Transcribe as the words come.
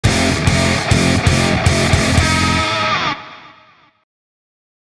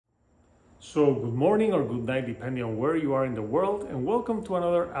So good morning or good night depending on where you are in the world, and welcome to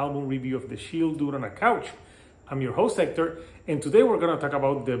another album review of The Shield Dude on a Couch. I'm your host Hector, and today we're going to talk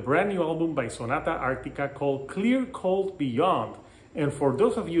about the brand new album by Sonata Arctica called Clear, Cold, Beyond. And for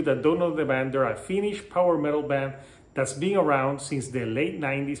those of you that don't know the band, they're a Finnish power metal band that's been around since the late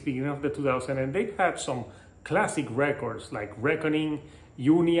 90s, beginning of the 2000s, and they've had some classic records like Reckoning,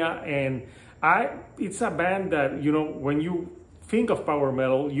 Unia, and it's a band that, you know, when you think of power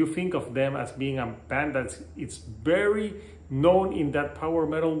metal, you think of them as being a band it's very known in that power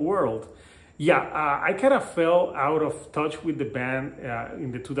metal world. I kind of fell out of touch with the band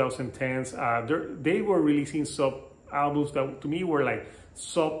in the 2010s. They were releasing albums that to me were like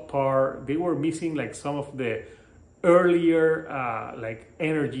subpar. They were missing like some of the earlier like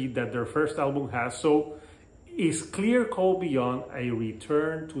energy that their first album has. So is Clear, Cold, Beyond a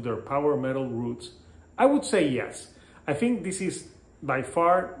return to their power metal roots? I would say yes. I think this is by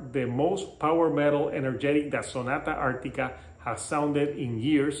far the most power metal energetic that Sonata Arctica has sounded in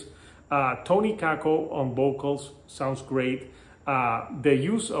years. Tony Kakko on vocals sounds great. The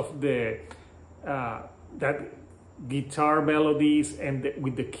use of that guitar melodies and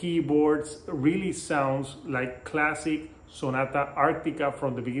with the keyboards really sounds like classic Sonata Arctica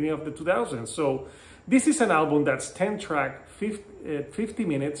from the beginning of the 2000s. So this is an album that's 10 track, 50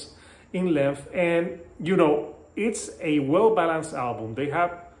 minutes in length, and you know, it's a well-balanced album. They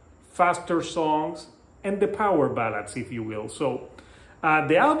have faster songs and the power ballads, if you will. So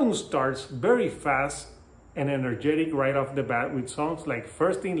the album starts very fast and energetic right off the bat with songs like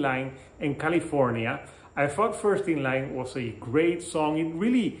First in Line and California. I thought First in Line was a great song. It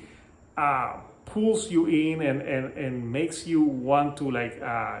really pulls you in and makes you want to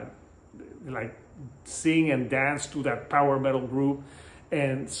like sing and dance to that power metal group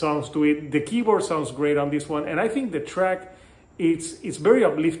and songs to it. The keyboard sounds great on this one, and I think the track it's very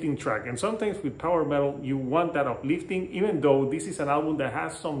uplifting track, and sometimes with power metal you want that uplifting, even though this is an album that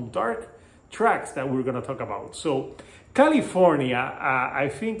has some dark tracks that we're going to talk about. So California, I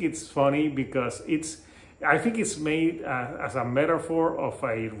think it's funny because I think it's made as a metaphor of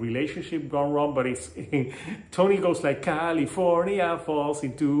a relationship gone wrong, but it's Tony goes like, California falls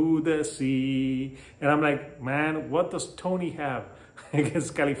into the sea, and I'm like, man, what does Tony have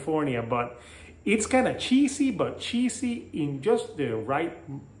against California? But it's kind of cheesy, but cheesy in just the right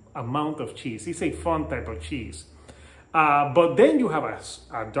amount of cheese. It's a fun type of cheese. But then you have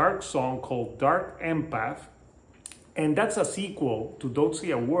a dark song called Dark Empath, and that's a sequel to Don't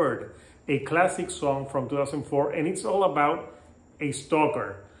Say a Word, a classic song from 2004, and it's all about a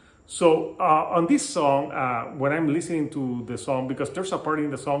stalker. So on this song, when I'm listening to the song, because there's a part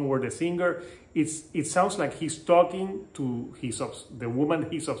in the song where the singer, it sounds like he's talking to the woman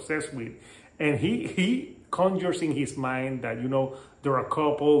he's obsessed with, and he conjures in his mind that, you know, they're a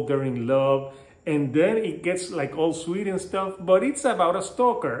couple, they're in love, and then it gets like all sweet and stuff, but it's about a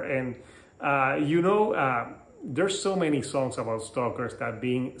stalker. And there's so many songs about stalkers that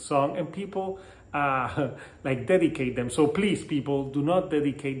being sung, and people like dedicate them. So please, people, do not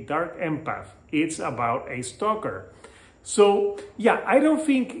dedicate Dark Empath. It's about a stalker. So yeah, I don't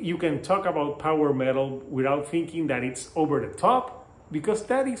think you can talk about power metal without thinking that it's over the top, because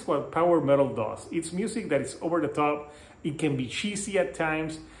that is what power metal does. It's music that is over the top. It can be cheesy at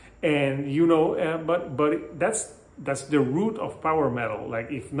times, and you know, but that's the root of power metal. Like,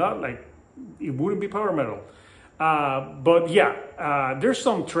 if not, like, it wouldn't be power metal. But yeah, there's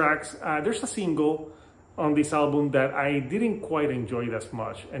some tracks, there's a single on this album that I didn't quite enjoy as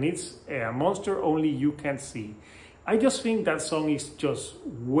much, and it's Monster Only You Can See. I just think that song is just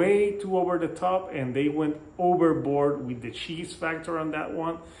way too over the top, and they went overboard with the cheese factor on that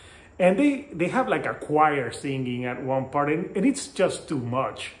one. And they have like a choir singing at one part, and it's just too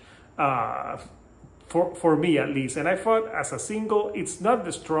much, for me at least. And I thought as a single, it's not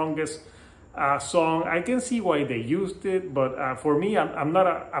the strongest song. I can see why they used it, but for me, I'm not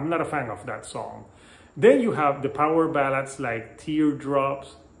a fan of that song. Then you have the power ballads like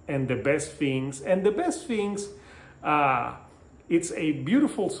Teardrops and The Best Things. And The Best Things, it's a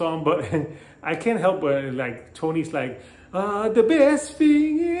beautiful song, but I can't help but like Tony's like, the best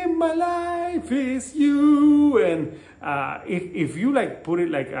thing in my life is you. And if you like put it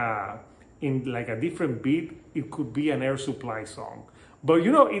like in like a different beat, it could be an Air Supply song. But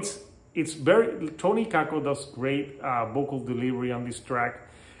you know, it's very, Tony Kakko does great vocal delivery on this track,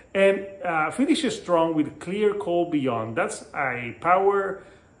 and finishes strong with Clear, Cold, Beyond. That's a power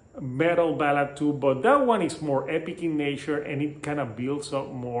metal ballad too, but that one is more epic in nature, and it kind of builds up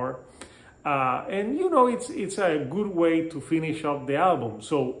more. And you know, it's a good way to finish off the album.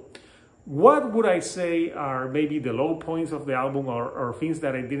 So What would I say are maybe the low points of the album, or things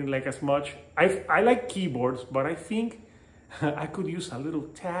that I didn't like as much? I like keyboards, but I think I could use a little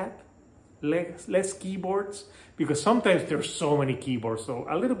tad less keyboards, because sometimes there's so many keyboards, so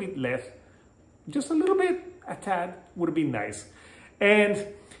a little bit less, just a little bit, a tad would be nice. And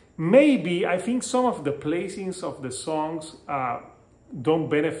maybe I think some of the placings of the songs don't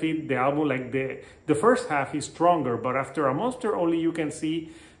benefit the album. Like the first half is stronger, but after A Monster Only You Can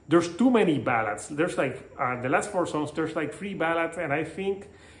See, there's too many ballads. There's like the last 4 songs, there's like 3 ballads, and I think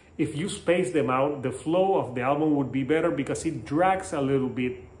if you space them out, the flow of the album would be better, because it drags a little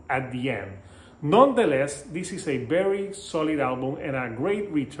bit at the end. Nonetheless, this is a very solid album and a great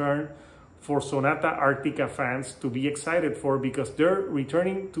return for Sonata Arctica fans to be excited for, because they're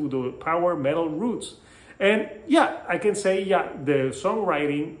returning to the power metal roots. And yeah, I can say, yeah, the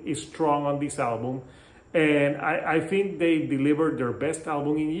songwriting is strong on this album, and I think they delivered their best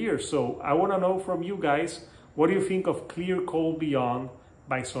album in years. So I want to know from you guys, what do you think of Clear Cold Beyond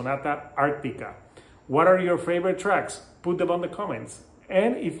by Sonata Arctica? What are your favorite tracks? Put them on the comments.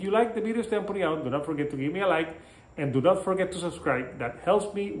 And if you like the videos that I'm putting out, do not forget to give me a like, and do not forget to subscribe. That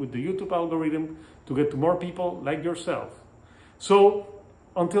helps me with the YouTube algorithm to get to more people like yourself. So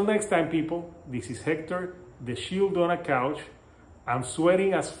until next time, people, this is Hector, the Shield on a Couch. I'm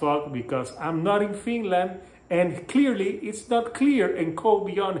sweating as fuck because I'm not in Finland, and clearly it's not clear and cold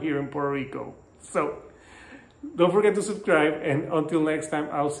beyond here in Puerto Rico. So don't forget to subscribe, and until next time,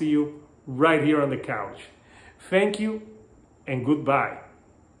 I'll see you right here on the couch. Thank you and goodbye.